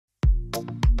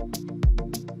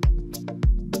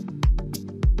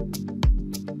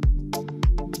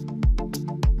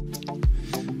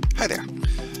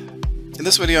In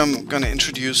this video I'm going to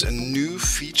introduce a new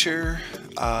feature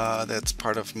that's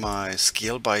part of my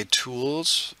Scale by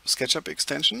Tools SketchUp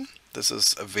extension. This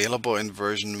is available in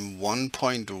version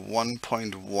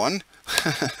 1.1.1.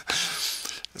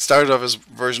 It started off as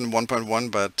version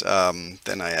 1.1, but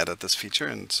then I added this feature,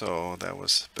 and so that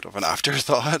was a bit of an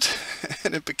afterthought,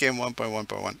 and it became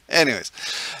 1.1.1. Anyways,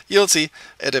 you'll see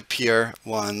it appear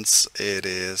once it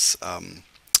is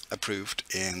approved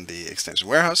in the extension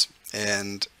warehouse,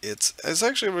 and it's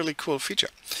actually a really cool feature.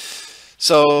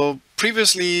 So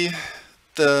previously,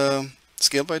 the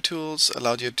Scale by Tools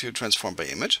allowed you to transform by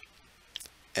image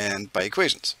and by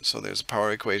equations. So there's a power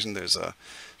equation, there's a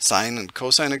sine and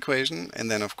cosine equation,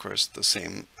 and then of course the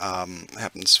same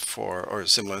happens for, or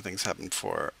similar things happen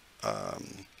for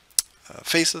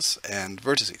faces and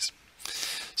vertices.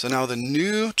 So now the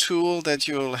new tool that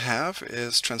you'll have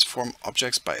is transform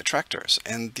objects by attractors,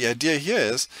 and the idea here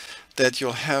is that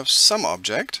you'll have some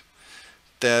object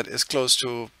that is close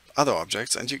to other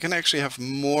objects, and you can actually have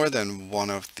more than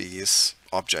one of these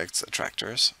objects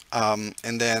attractors,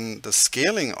 and then the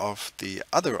scaling of the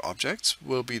other objects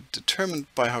will be determined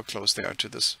by how close they are to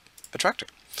this attractor.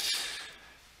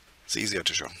 It's easier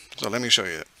to show, so let me show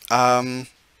you.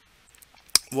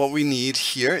 What we need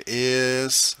here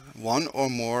is one or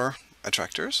more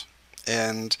attractors,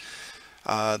 and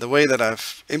the way that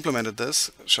I've implemented this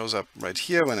shows up right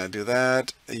here. When I do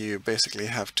that, you basically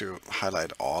have to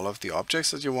highlight all of the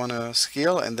objects that you want to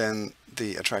scale, and then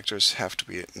the attractors have to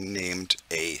be named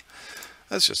A.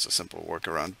 That's just a simple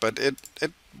workaround, but it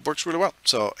works really well.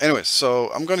 So anyways, so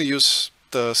I'm going to use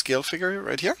the scale figure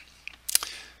right here.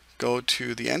 Go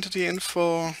to the entity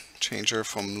info, change her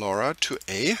from Laura to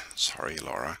A. Sorry,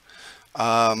 Laura.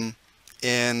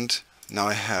 And now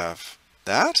I have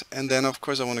that, and then of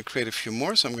course I want to create a few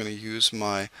more, so I'm going to use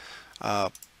my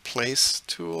place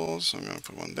tools. So I'm going to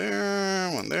put one there,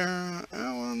 and one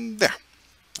there.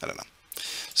 I don't know.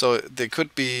 So they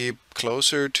could be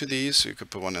closer to these, so you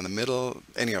could put one in the middle.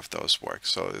 Any of those work.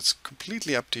 So it's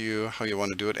completely up to you how you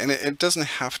want to do it, and it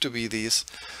doesn't have to be these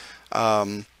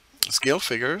scale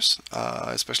figures,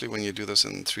 especially when you do this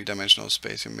in three-dimensional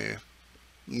space. You may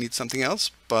need something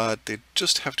else, but they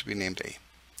just have to be named A.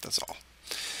 That's all.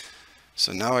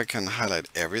 So now I can highlight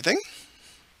everything,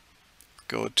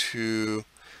 go to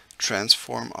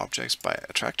transform objects by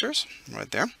attractors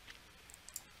right there.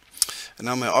 And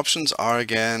now my options are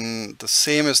again the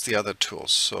same as the other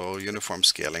tools. So uniform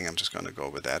scaling, I'm just going to go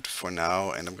with that for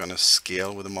now, and I'm going to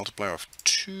scale with a multiplier of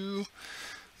 2.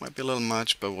 Might be a little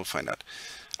much, but we'll find out.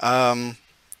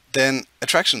 Then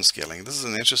attraction scaling. This is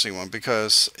an interesting one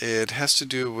because it has to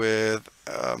do with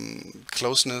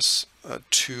closeness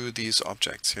to these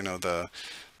objects. You know, the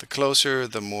closer,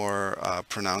 the more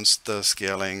pronounced the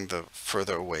scaling, the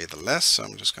further away, the less. So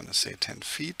I'm just going to say 10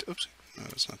 feet. Oops, no,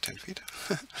 it's not 10 feet.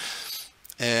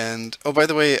 And oh, by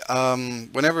the way,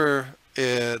 whenever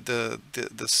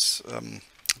this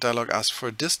dialog asks for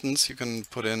a distance, you can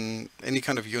put in any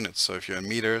kind of units. So if you're in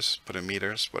meters, put in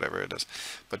meters, whatever it is,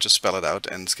 but just spell it out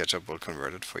and SketchUp will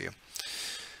convert it for you.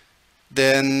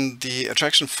 Then the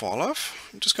attraction fall off,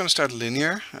 I'm just going to start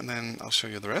linear, and then I'll show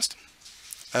you the rest.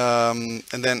 And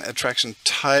then attraction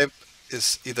type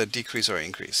is either decrease or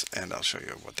increase, and I'll show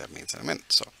you what that means in a minute.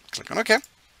 So click on OK.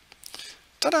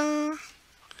 Ta-da!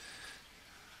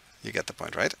 You get the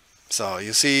point, right? So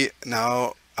you see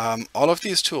now all of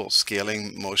these tools,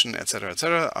 scaling, motion, etc.,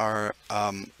 are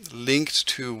linked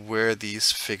to where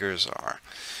these figures are.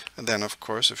 And then, of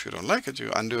course, if you don't like it,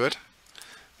 you undo it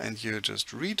and you just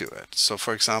redo it. So,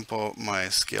 for example, my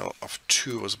scale of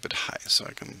 2 was a bit high, so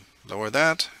I can lower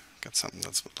that, get something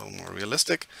that's a little more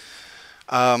realistic.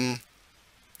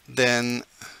 Then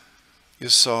you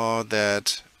saw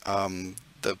that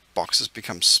the boxes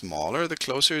become smaller the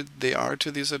closer they are to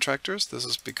these attractors. This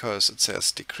is because it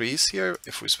says decrease here.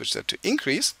 If we switch that to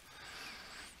increase,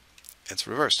 it's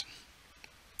reversed.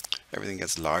 Everything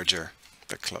gets larger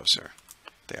the closer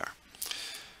they are.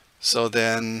 So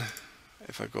then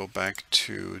if I go back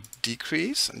to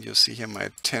decrease, and you'll see here my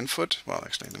 10 foot, well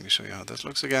actually let me show you how this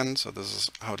looks again. So this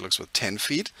is how it looks with 10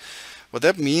 feet. What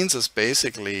that means is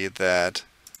basically that,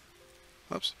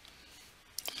 whoops,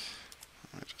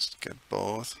 I just get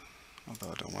both,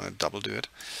 although I don't want to double do it.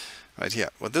 Right here.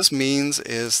 What this means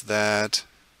is that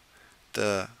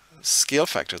the scale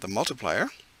factor, the multiplier,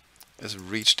 is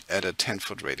reached at a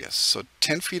 10-foot radius. So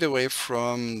 10 feet away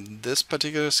from this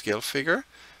particular scale figure,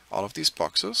 all of these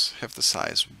boxes have the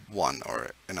size 1,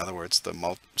 or in other words,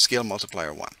 the scale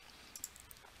multiplier 1.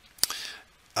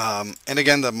 And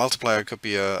again, the multiplier could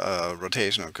be a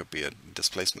rotation or it could be a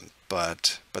displacement,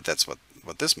 but that's what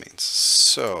this means.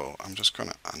 So I'm just going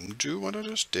to undo what I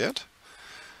just did,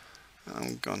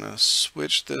 I'm gonna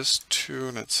switch this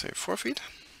to, let's say, 4 feet.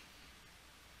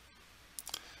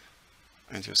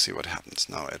 And you'll see what happens.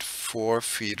 Now at 4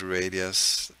 feet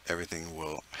radius, everything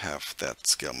will have that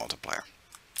scale multiplier.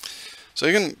 So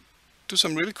you can do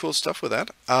some really cool stuff with that.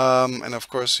 And of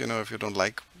course, you know, if you don't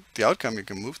like the outcome, you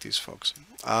can move these folks.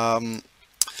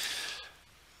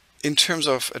 In terms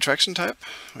of attraction type,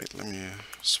 wait, let me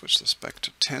switch this back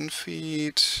to 10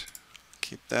 feet.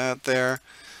 Keep that there.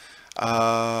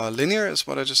 Linear is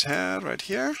what I just had right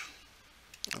here.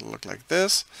 It'll look like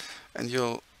this. And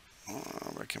you'll,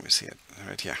 where can we see it?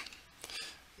 Right here.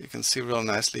 You can see real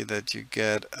nicely that you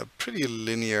get a pretty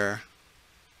linear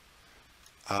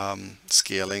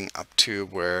scaling up to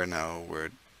where now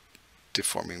we're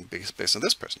deforming based on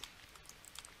this person.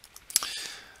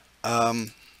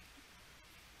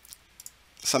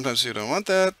 Sometimes you don't want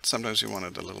that. Sometimes you want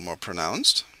it a little more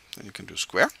pronounced. Then you can do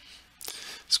square.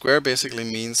 Square basically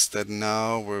means that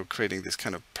now we're creating these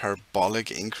kind of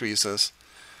parabolic increases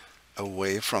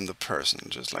away from the person,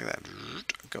 just like that.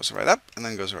 It goes right up and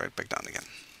then goes right back down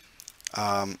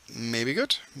again. Maybe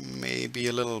good, maybe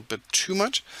a little bit too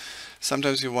much.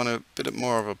 Sometimes you want a bit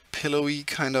more of a pillowy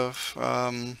kind of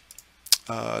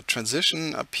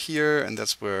transition up here, and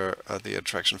that's where the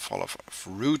attraction fall of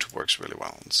root works really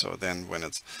well. And so then when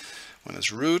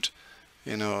it's root,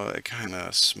 you know, it kind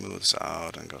of smooths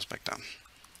out and goes back down.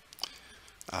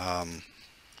 Let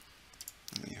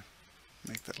me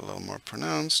make that a little more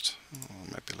pronounced. Oh,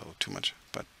 it might be a little too much,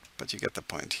 but you get the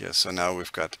point here. So now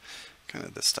we've got kind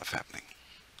of this stuff happening.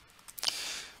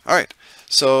 All right,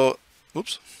 so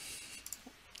oops.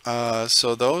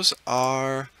 So those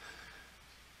are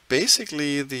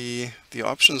basically the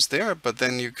options there, but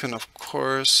then you can of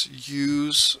course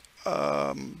use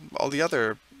all the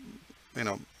other, you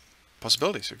know,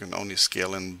 possibilities. You can only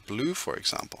scale in blue, for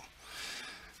example,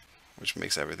 which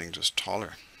makes everything just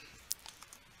taller.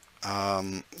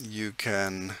 You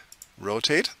can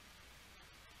rotate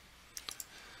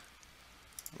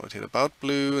about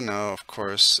blue. Now, of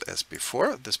course, as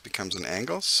before, this becomes an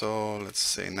angle. So let's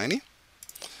say 90.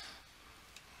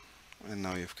 And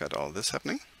now you've got all this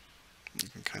happening. You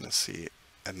can kind of see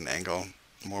at an angle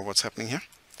more what's happening here.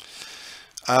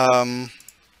 And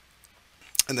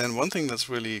then one thing that's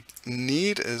really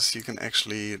neat is you can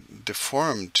actually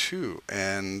deform too.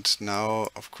 And now,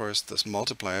 of course, this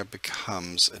multiplier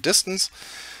becomes a distance.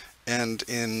 And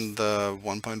in the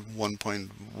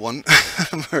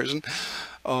 1.1.1 version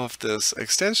of this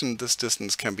extension, this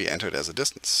distance can be entered as a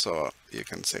distance. So you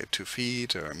can say 2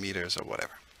 feet or meters or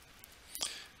whatever.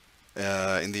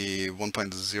 In the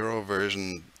 1.0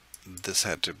 version, this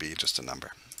had to be just a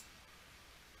number.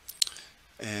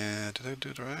 And did I do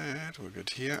it right? We're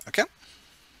good here. Okay.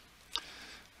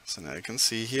 So now you can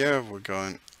see here we're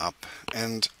going up,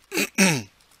 and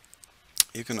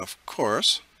you can of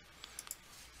course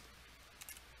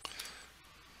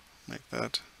make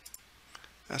that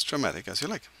as dramatic as you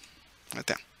like, right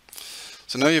there.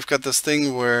 So now you've got this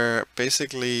thing where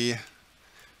basically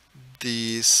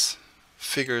these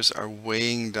figures are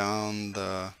weighing down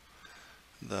the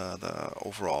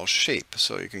overall shape,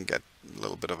 so you can get a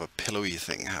little bit of a pillowy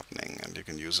thing happening, and you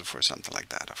can use it for something like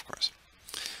that, of course.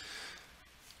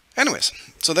 Anyways,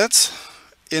 so that's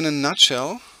in a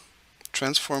nutshell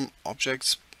transform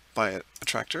objects by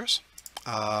attractors,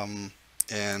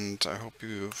 and I hope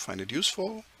you find it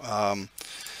useful, and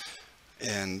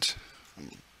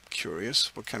I'm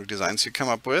curious what kind of designs you come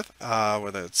up with,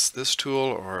 whether it's this tool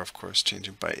or of course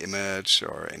changing by image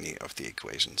or any of the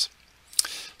equations.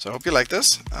 So I hope you like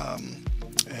this,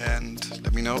 and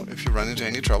let me know if you run into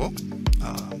any trouble.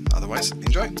 Otherwise,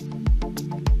 enjoy.